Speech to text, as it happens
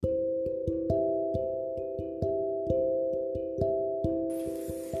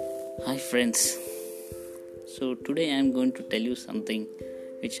Hi friends. So today I am going to tell you something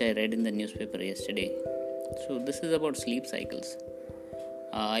which I read in the newspaper yesterday. So this is about sleep cycles.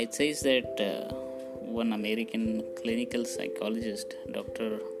 It says that one American clinical psychologist,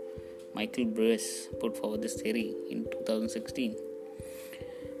 Dr. Michael Breus, put forward this theory in 2016,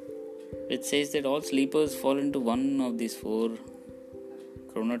 which says that all sleepers fall into one of these four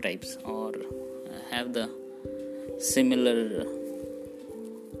chronotypes or have the similar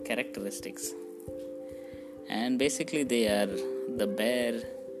characteristics, and basically they are the bear,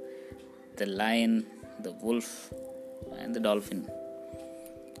 the lion, the wolf, and the dolphin.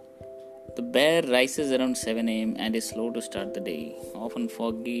 The bear rises around 7 a.m. and is slow to start the day, often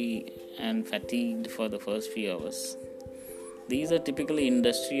foggy and fatigued for the first few hours. These are typically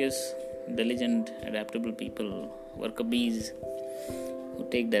industrious, diligent, adaptable people, worker bees who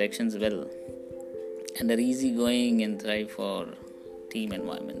take directions well and are easygoing and thrive for team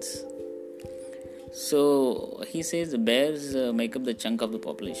environments. So he says the bears make up the chunk of the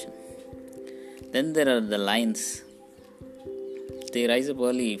population. Then there are the lions. They rise up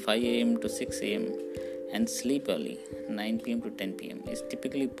early, 5 a.m. to 6 a.m. and sleep early, 9 p.m. to 10 p.m. Is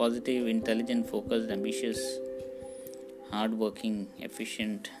typically positive, intelligent, focused, ambitious, hardworking,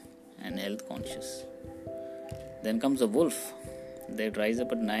 efficient, and health conscious. Then comes the wolf. They rise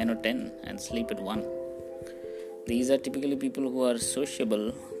up at 9 or 10 and sleep at 1. These are typically people who are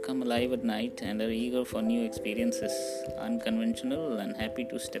sociable, come alive at night, and are eager for new experiences, unconventional, and happy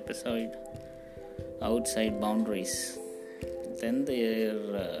to step aside outside boundaries. Then there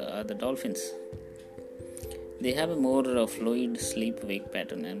are the dolphins. They have a more fluid sleep-wake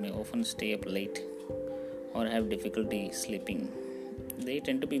pattern and may often stay up late or have difficulty sleeping. They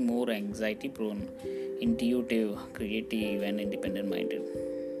tend to be more anxiety-prone, intuitive, creative, and independent-minded.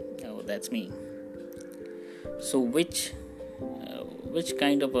 Oh, that's me. So which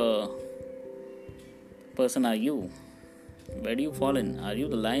kind of a person are you? Where do you fall in? Are you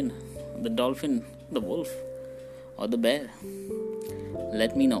the lion, the dolphin, the wolf, or the bear?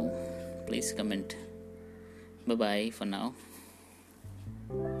 Let me know. Please comment. Bye bye for now.